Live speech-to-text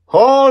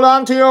Hold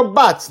on to your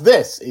butts.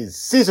 This is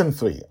Season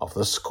 3 of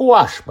the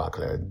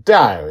Squashbuckler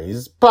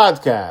Diaries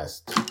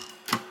podcast.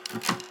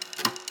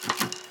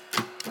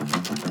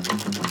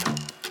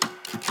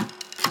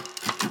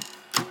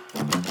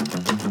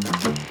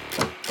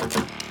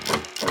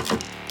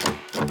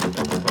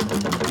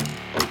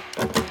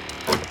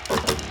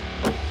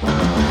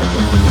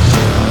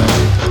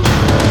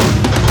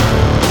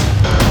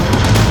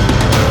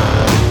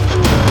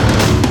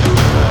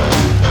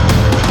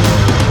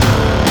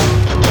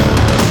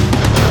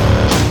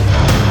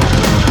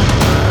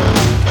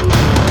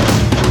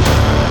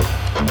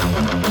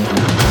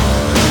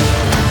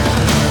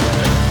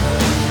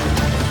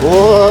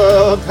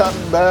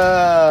 Welcome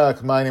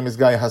back. My name is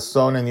Guy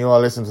Hasson, and you are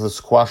listening to the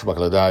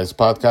Squashbuckler Diaries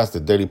podcast, the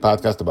daily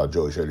podcast about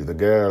Joy Shirley, the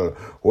girl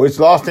who is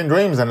lost in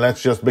dreams. And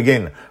let's just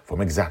begin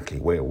from exactly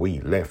where we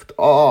left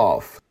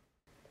off.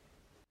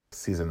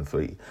 Season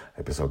 3,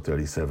 episode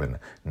 37,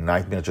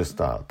 Nightmare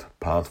Gestalt,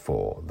 part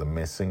 4, The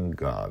Missing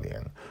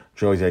Guardian.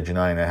 Joy's age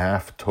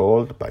 9.5,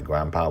 told by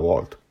Grandpa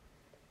Walt.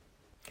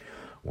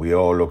 We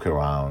all look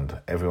around,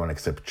 everyone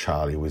except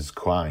Charlie, who is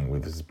crying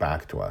with his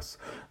back to us.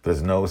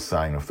 There's no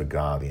sign of the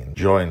Guardian.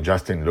 Joy and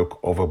Justin look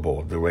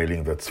overboard, the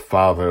railing that's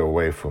farther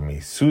away from me.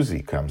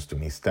 Susie comes to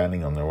me,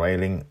 standing on the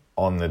railing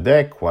on the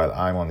deck, while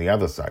I'm on the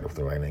other side of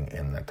the railing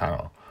in the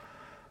tunnel.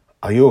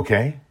 "Are you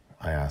okay?"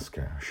 I ask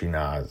her. She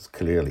nods,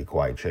 clearly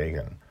quite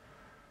shaken.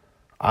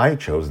 "I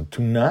chose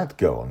to not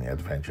go on the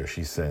adventure,"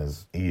 she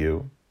says.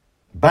 "You?"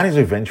 "Bunny's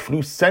revenge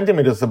flew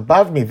centimeters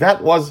above me.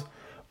 That was...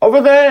 over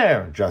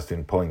there!"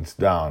 Justin points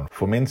down.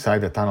 From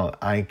inside the tunnel,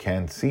 I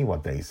can't see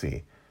what they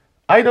see.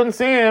 "I don't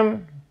see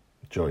him,"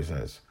 Joy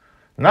says.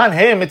 "Not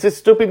him, it's his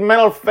stupid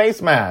metal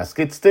face mask.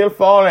 It's still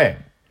falling."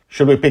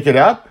 "Should we pick it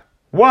up?"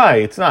 "Why?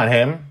 It's not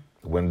him."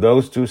 When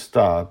those two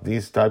start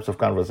these types of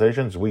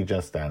conversations, we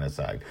just stand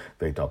aside.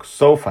 They talk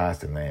so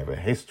fast and they have a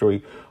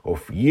history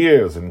of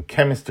years in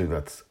chemistry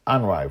that's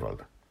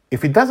unrivaled.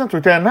 "If he doesn't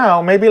return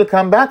now, maybe he'll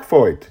come back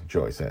for it,"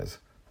 Joy says.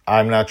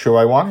 "I'm not sure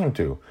I want him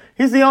to.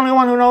 He's the only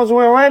one who knows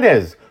where Red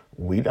is."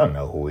 "We don't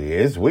know who he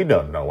is. We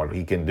don't know what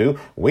he can do.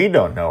 We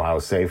don't know how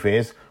safe he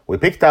is. We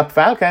picked up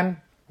Falcon.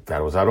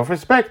 That was out of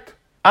respect."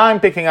 "I'm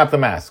picking up the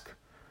mask."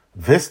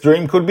 "This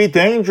dream could be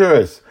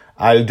dangerous.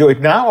 I'll do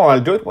it now or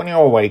I'll do it when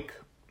you're awake."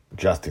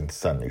 Justin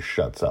suddenly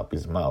shuts up,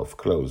 his mouth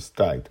closed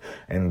tight,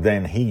 and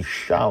then he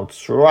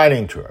shouts right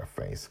into her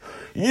face,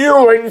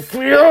 "You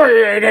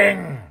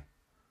infuriating!"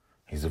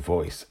 His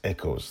voice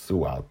echoes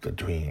throughout the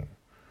dream.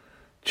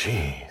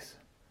 "Jeez."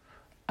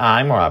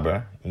 "I'm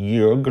rubber,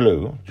 you're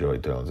glue," Joy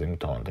tells him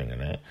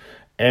tauntingly.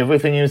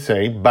 "Everything you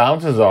say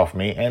bounces off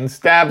me and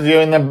stabs you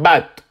in the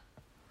butt."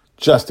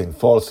 Justin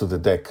falls to the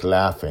deck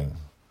laughing.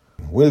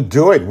 We'll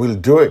do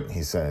it,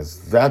 he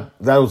says. That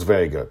was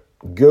very good.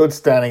 Good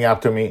standing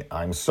up to me.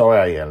 I'm sorry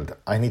I yelled.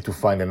 I need to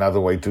find another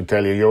way to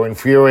tell you you're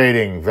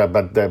infuriating,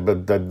 but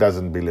that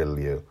doesn't belittle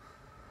you."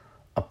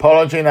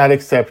 "Apology not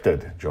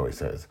accepted," Joy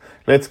says.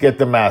 "Let's get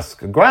the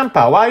mask.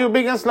 Grandpa, why are you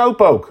being a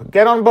slowpoke?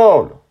 Get on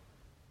board."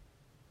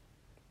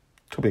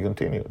 To be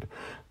continued.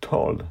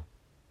 Told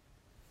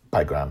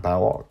by Grandpa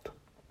Walt.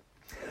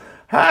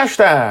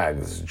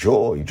 Hashtags: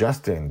 Joy,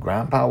 Justin,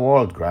 Grandpa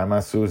Walt, Grandma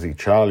Susie,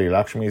 Charlie,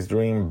 Lakshmi's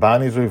Dream,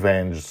 Bunny's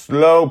Revenge,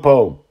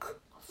 Slowpoke,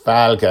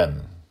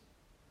 Falcon.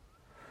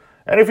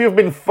 And if you've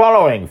been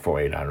following for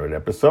 800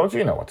 episodes,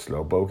 you know what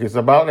Slowpoke is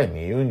about, and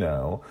you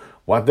know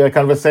what their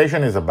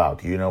conversation is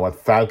about. You know what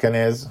Falcon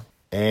is,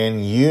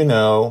 and you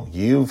know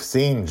you've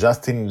seen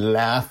Justin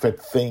laugh at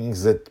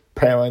things that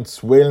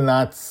parents will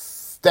not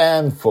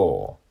stand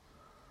for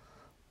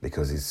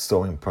because he's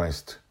so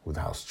impressed with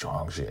how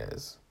strong she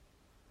is.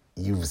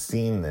 You've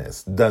seen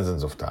this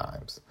dozens of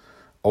times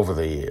over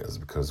the years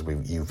because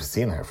you've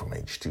seen her from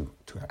age 2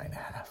 to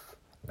 9.5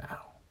 now.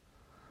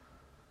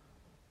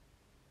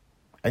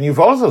 And you've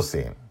also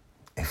seen,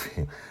 if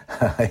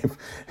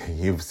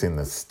you've seen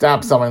the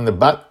stab someone in the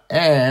butt,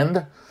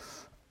 and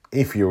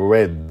if you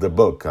read the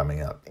book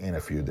coming out in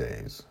a few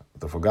days,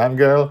 The Forgotten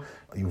Girl,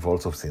 you've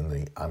also seen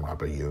the I'm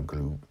rubber, you're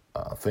glue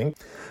thing,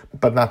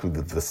 but not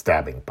with the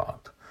stabbing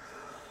part.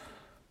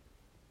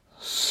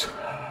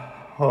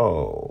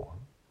 So,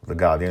 the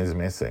Guardian is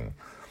missing.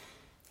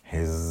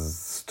 His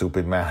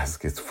stupid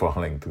mask is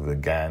falling to the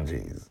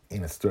Ganges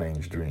in a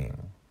strange dream.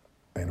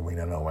 And we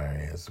don't know where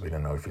he is. We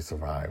don't know if he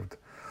survived.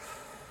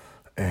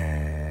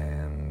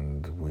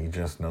 And we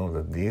just know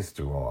that these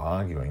two are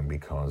arguing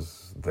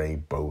because they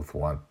both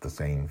want the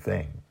same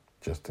thing,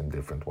 just in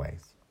different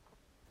ways.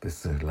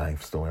 This is a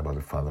life story about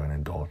a father and a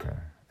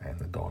daughter. And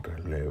the daughter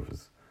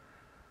lives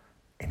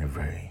in a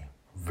very,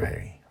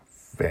 very,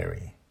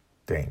 very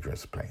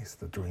dangerous place,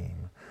 the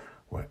dream,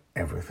 where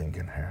everything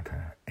can hurt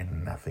her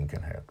and nothing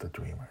can hurt the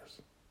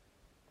dreamers.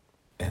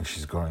 And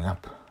she's growing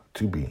up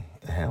to be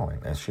a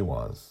heroine, as she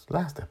was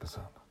last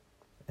episode.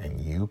 And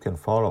you can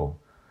follow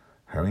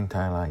her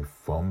entire life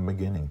from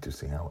beginning to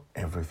see how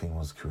everything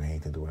was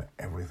created, where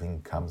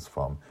everything comes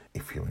from.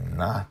 If you're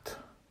not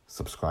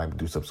subscribed,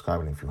 do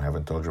subscribe. And if you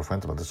haven't told your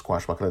friends about the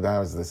Squashbuckler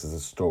Diaries, this is a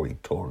story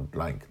told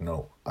like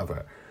no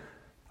other.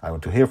 I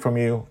want to hear from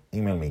you.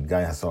 Email me,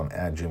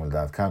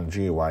 guyhasson@gmail.com,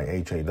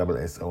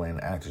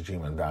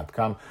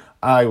 GYHASSON@gmail.com.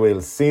 I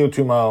will see you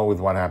tomorrow with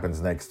what happens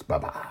next.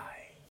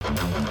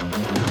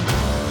 Bye-bye.